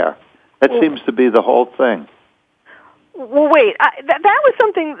not fair. That seems to be the whole thing. Well, wait, that was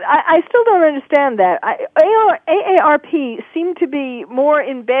something, I still don't understand that. AARP seemed to be more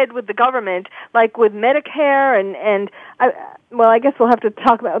in bed with the government, like with Medicare, and I guess we'll have to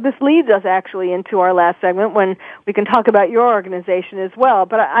talk about, this leads us actually into our last segment when we can talk about your organization as well.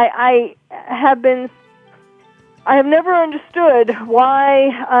 But I have never understood why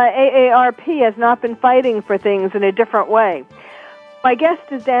AARP has not been fighting for things in a different way. My guest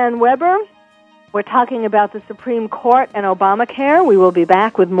is Dan Weber. We're talking about the Supreme Court and Obamacare. We will be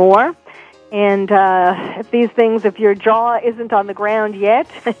back with more. And if your jaw isn't on the ground yet,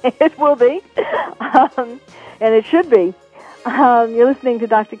 it will be. And it should be. You're listening to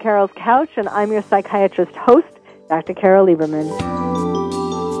Dr. Carol's Couch, and I'm your psychiatrist host, Dr. Carol Lieberman.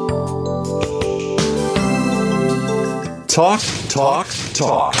 Talk.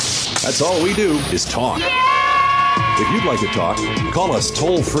 That's all we do is talk. If you'd like to talk, call us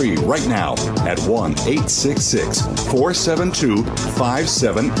toll-free right now at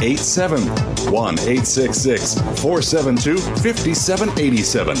 1-866-472-5787.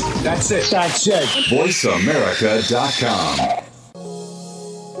 1-866-472-5787. That's it.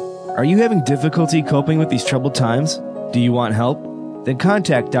 VoiceAmerica.com. Are you having difficulty coping with these troubled times? Do you want help? Then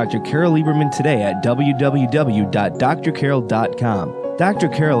contact Dr. Carol Lieberman today at www.drcarol.com. Dr.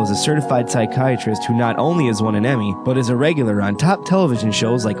 Carol is a certified psychiatrist who not only has won an Emmy, but is a regular on top television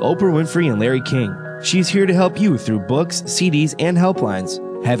shows like Oprah Winfrey and Larry King. She's here to help you through books, CDs, and helplines.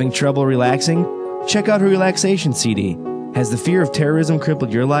 Having trouble relaxing? Check out her relaxation CD. Has the fear of terrorism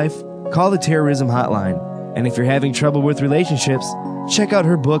crippled your life? Call the terrorism hotline. And if you're having trouble with relationships, check out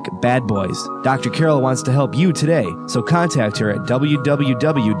her book, Bad Boys. Dr. Carol wants to help you today, so contact her at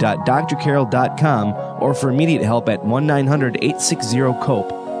www.drcarol.com or for immediate help at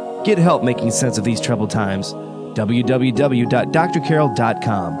 1-900-860-COPE. Get help making sense of these troubled times.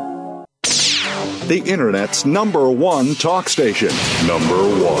 www.drcarol.com. The Internet's #1 talk station.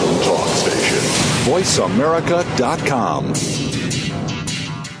 #1 talk station. VoiceAmerica.com.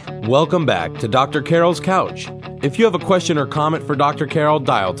 Welcome back to Dr. Carol's Couch. If you have a question or comment for Dr. Carol,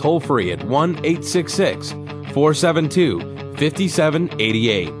 dial toll-free at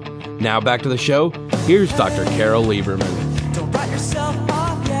 1-866-472-5788. Now back to the show. Here's Dr. Carol Lieberman. Don't write yourself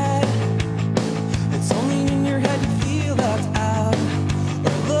off yet. It's only in your head you feel left out or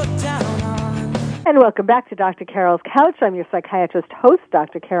looked down on. And welcome back to Dr. Carol's Couch. I'm your psychiatrist host,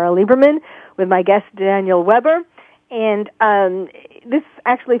 Dr. Carol Lieberman, with my guest, Daniel Weber. And this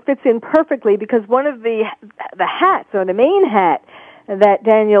actually fits in perfectly because one of the hats, or the main hat, that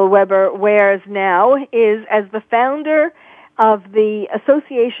Daniel Weber wears now is as the founder of the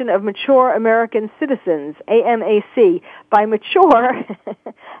Association of Mature American Citizens, AMAC. By mature,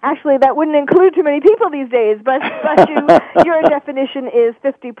 actually that wouldn't include too many people these days, but your definition is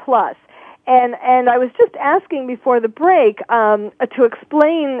 50 plus. And I was just asking before the break to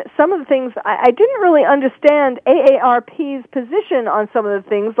explain some of the things. I didn't really understand AARP's position on some of the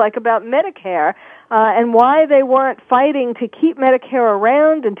things, like about Medicare, and why they weren't fighting to keep Medicare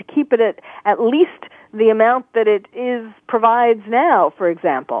around and to keep it at least the amount that it provides now, for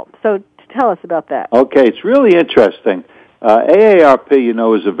example. So tell us about that. Okay, it's really interesting. AARP,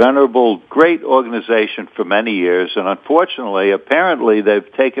 is a venerable, great organization for many years, and unfortunately, apparently,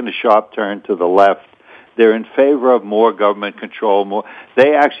 they've taken a sharp turn to the left. They're in favor of more government control.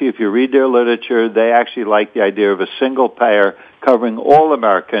 They actually, if you read their literature, they actually like the idea of a single payer covering all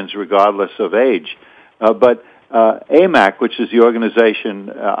Americans regardless of age. But AMAC, which is the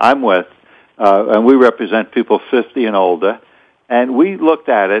organization I'm with, and we represent people 50 and older, and we looked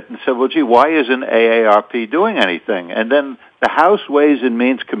at it and said, well, gee, why isn't AARP doing anything? And then the House Ways and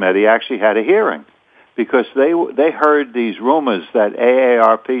Means Committee actually had a hearing because they heard these rumors that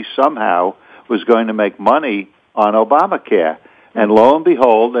AARP somehow was going to make money on Obamacare. And lo and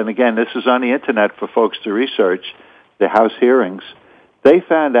behold, and again, this is on the Internet for folks to research, the House hearings, they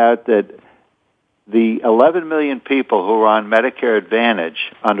found out that the 11 million people who are on Medicare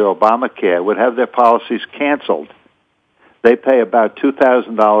Advantage under Obamacare would have their policies canceled. They pay about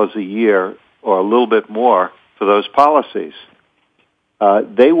 $2,000 a year or a little bit more for those policies.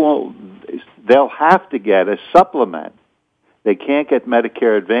 They'll have to get a supplement. They can't get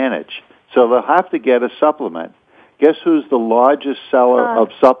Medicare Advantage. So they'll have to get a supplement. Guess who's the largest seller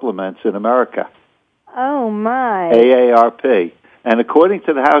of supplements in America? Oh, my. AARP. And according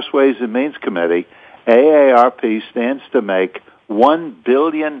to the House Ways and Means Committee, AARP stands to make $1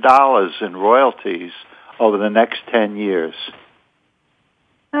 billion in royalties over the next 10 years.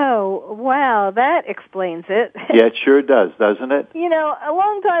 Oh, wow, that explains it. Yeah, it sure does, doesn't it? A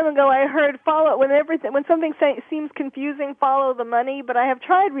long time ago I heard when something seems confusing, follow the money, but I have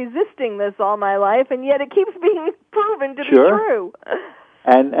tried resisting this all my life, and yet it keeps being proven to be true.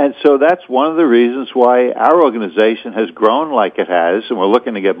 And so that's one of the reasons why our organization has grown like it has, and we're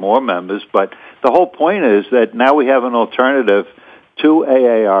looking to get more members, but the whole point is that now we have an alternative to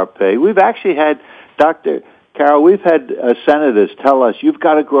AARP. We've actually had, Dr. Carol, we've had senators tell us, you've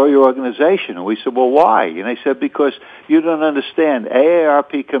got to grow your organization. And we said, well, why? And they said, because you don't understand.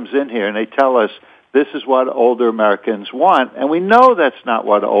 AARP comes in here and they tell us this is what older Americans want. And we know that's not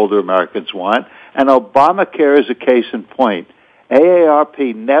what older Americans want. And Obamacare is a case in point.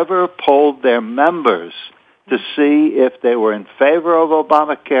 AARP never polled their members to see if they were in favor of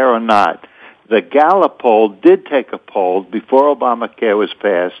Obamacare or not. The Gallup poll did take a poll before Obamacare was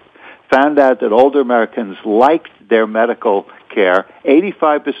passed, found out that older Americans liked their medical care.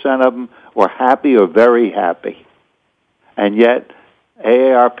 85% of them were happy or very happy. And yet,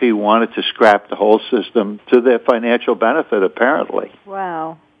 AARP wanted to scrap the whole system to their financial benefit, apparently.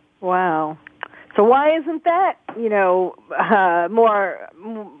 Wow. So why isn't that, more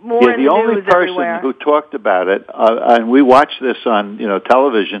in the only news person everywhere? who talked about it, and we watched this on,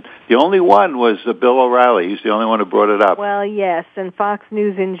 television, the only one was Bill O'Reilly. He's the only one who brought it up. Well, yes, and Fox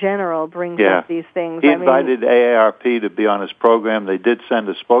News in general brings up these things. He invited AARP to be on his program. They did send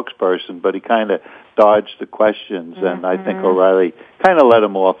a spokesperson, but he kind of dodged the questions, and I think O'Reilly kind of let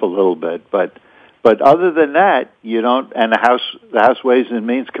him off a little bit, But other than that, you don't, and the House Ways and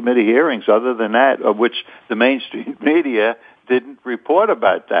Means Committee hearings, other than that, of which the mainstream media didn't report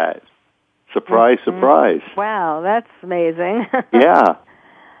about that. Surprise, surprise. Wow, that's amazing. Yeah.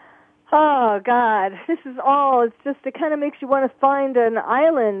 Oh, God. It just kind of makes you want to find an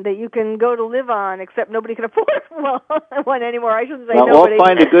island that you can go to live on, except nobody can afford one anymore. I shouldn't say nobody. Or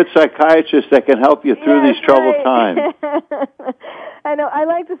find a good psychiatrist that can help you through these troubled times. I know. I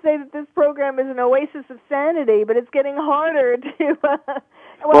like to say that this program is an oasis of sanity, but it's getting harder to...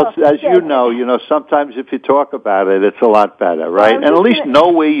 you know, sometimes if you talk about it, it's a lot better, right? And at least know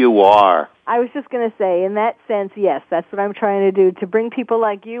where you are. I was just going to say, in that sense, yes, that's what I'm trying to do, to bring people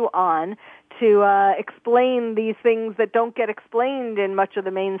like you on to explain these things that don't get explained in much of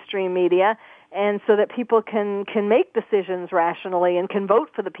the mainstream media, and so that people can make decisions rationally and can vote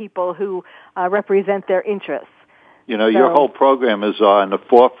for the people who represent their interests. You know, your whole program is on the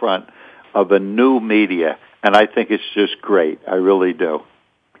forefront of a new media, and I think it's just great. I really do.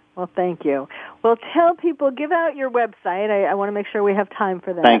 Well, thank you. Well, tell people, give out your website. I want to make sure we have time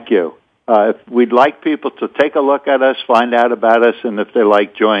for that. Thank you. If we'd like people to take a look at us, find out about us, and if they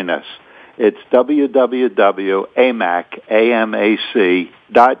like, join us. It's www.amac.us,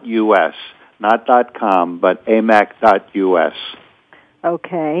 not .com, but amac.us.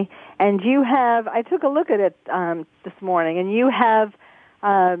 Okay. And you have, I took a look at it this morning, and you have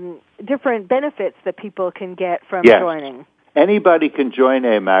different benefits that people can get from joining. Anybody can join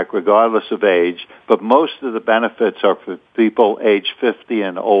AMAC regardless of age, but most of the benefits are for people age 50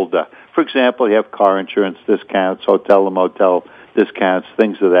 and older. For example, you have car insurance discounts, hotel and motel discounts,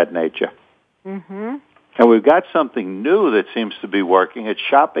 things of that nature. Mm-hmm. And we've got something new that seems to be working. It's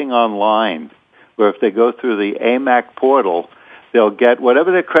shopping online, where if they go through the AMAC portal, they'll get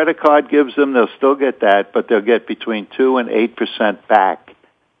whatever their credit card gives them, they'll still get that, but they'll get between 2 and 8% back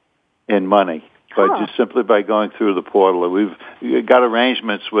in money. But just simply by going through the portal. We've got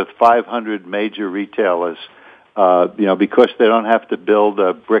arrangements with 500 major retailers, because they don't have to build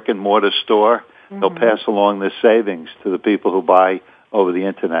a brick-and-mortar store. Mm-hmm. They'll pass along their savings to the people who buy over the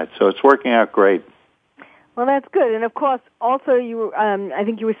Internet. So it's working out great. Well, that's good. And, of course, also I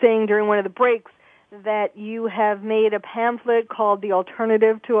think you were saying during one of the breaks that you have made a pamphlet called The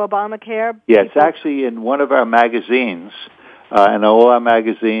Alternative to Obamacare. Yeah, it's actually in one of our magazines. And all our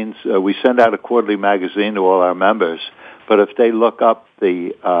magazines, we send out a quarterly magazine to all our members. But if they look up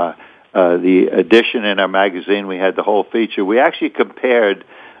the edition in our magazine, we had the whole feature. We actually compared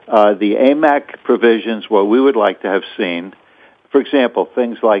the AMAC provisions, what we would like to have seen. For example,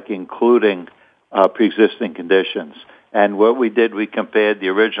 things like including pre-existing conditions. And what we did, we compared the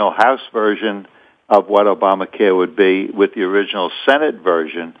original House version of what Obamacare would be with the original Senate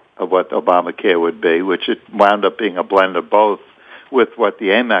version of what Obamacare would be, which it wound up being a blend of both with what the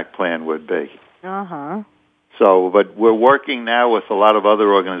AMAC plan would be. Uh-huh. So, but we're working now with a lot of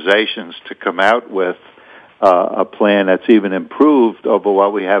other organizations to come out with a plan that's even improved over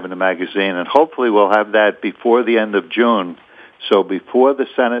what we have in the magazine, and hopefully we'll have that before the end of June. So before the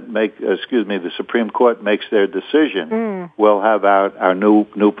the Supreme Court makes their decision, we'll have out our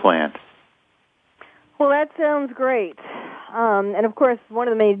new plan. Well, that sounds great. And, of course, one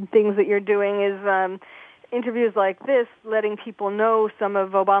of the main things that you're doing is interviews like this, letting people know some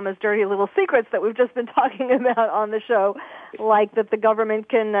of Obama's dirty little secrets that we've just been talking about on the show, like that the government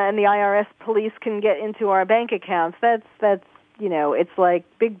can and the IRS police can get into our bank accounts. That's it's like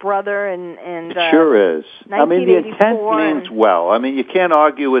Big Brother and it sure is. I mean, the intent means well. I mean, you can't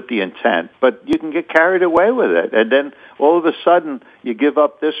argue with the intent, but you can get carried away with it. And then all of a sudden you give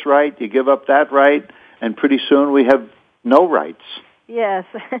up this right, you give up that right, and pretty soon we have no rights. Yes.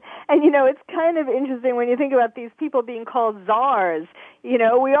 And, it's kind of interesting when you think about these people being called czars. We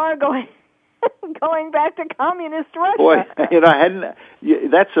are going back to communist Russia. Boy,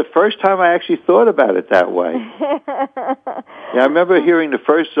 that's the first time I actually thought about it that way. I remember hearing the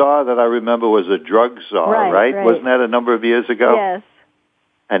first czar that I remember was a drug czar, right? Wasn't that a number of years ago? Yes.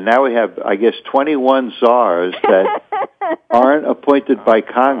 And now we have, I guess, 21 czars that aren't appointed by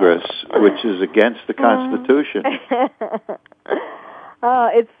Congress, which is against the Constitution.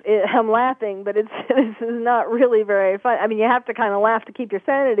 I'm laughing, but this is not really very fun. I mean, you have to kind of laugh to keep your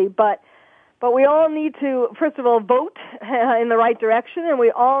sanity, but we all need to, first of all, vote in the right direction, and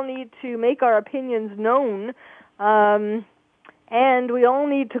we all need to make our opinions known, and we all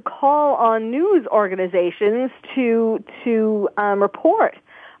need to call on news organizations to report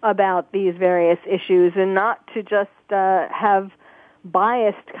about these various issues and not to just have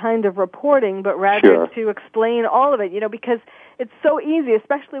biased kind of reporting, but rather to explain all of it, because it's so easy,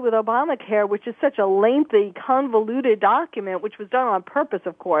 especially with Obamacare, which is such a lengthy, convoluted document, which was done on purpose,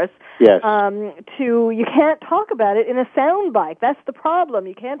 of course. Yes. You can't talk about it in a sound bite. That's the problem.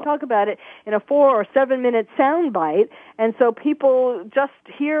 You can't talk about it in a 4 or 7 minute sound bite, and so people just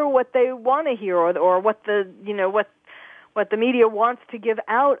hear what they want to hear, or what the what the media wants to give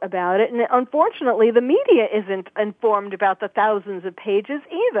out about it. And unfortunately, the media isn't informed about the thousands of pages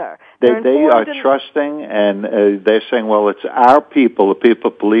either. They are trusting, and they're saying, well, it's our people. The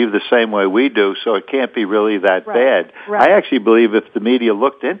people believe the same way we do, so it can't be really that bad. Right. I actually believe if the media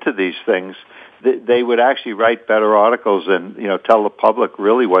looked into these things, they would actually write better articles and, tell the public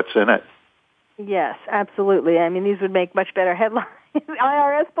really what's in it. Yes, absolutely. I mean, these would make much better headlines.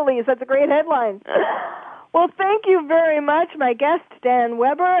 IRS police, that's a great headline. Well, thank you very much, my guest, Dan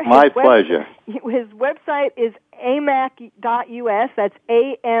Weber. My pleasure. His website is amac.us. That's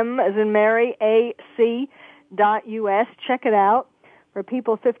A-M as in Mary, A-C.us. Check it out for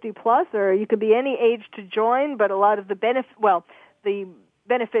people 50 plus, or you could be any age to join, but a lot of the benefits,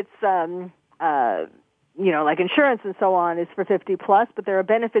 like insurance and so on is for 50 plus, but there are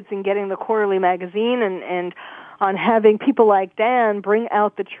benefits in getting the quarterly magazine and on having people like Dan bring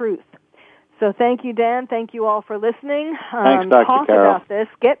out the truth. So thank you, Dan. Thank you all for listening. Thanks, Dr. Talk Carol. about this.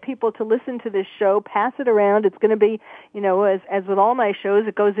 Get people to listen to this show. Pass it around. It's going to be, as with all my shows,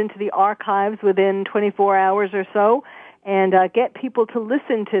 it goes into the archives within 24 hours or so. And get people to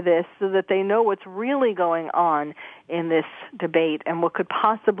listen to this so that they know what's really going on in this debate and what could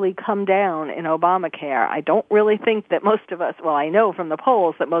possibly come down in Obamacare. I don't really think that most of us, I know from the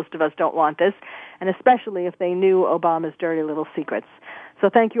polls that most of us don't want this, and especially if they knew Obama's dirty little secrets. So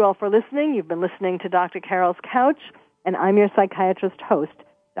thank you all for listening. You've been listening to Dr. Carol's Couch, and I'm your psychiatrist host,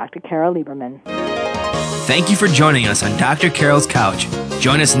 Dr. Carol Lieberman. Thank you for joining us on Dr. Carol's Couch.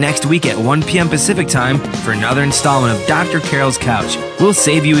 Join us next week at 1 p.m. Pacific Time for another installment of Dr. Carol's Couch. We'll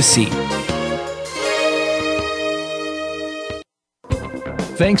save you a seat.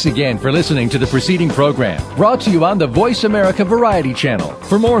 Thanks again for listening to the preceding program, brought to you on the Voice America Variety Channel.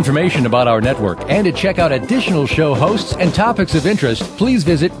 For more information about our network and to check out additional show hosts and topics of interest, please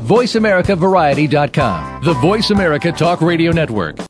visit VoiceAmericaVariety.com. The Voice America Talk Radio Network.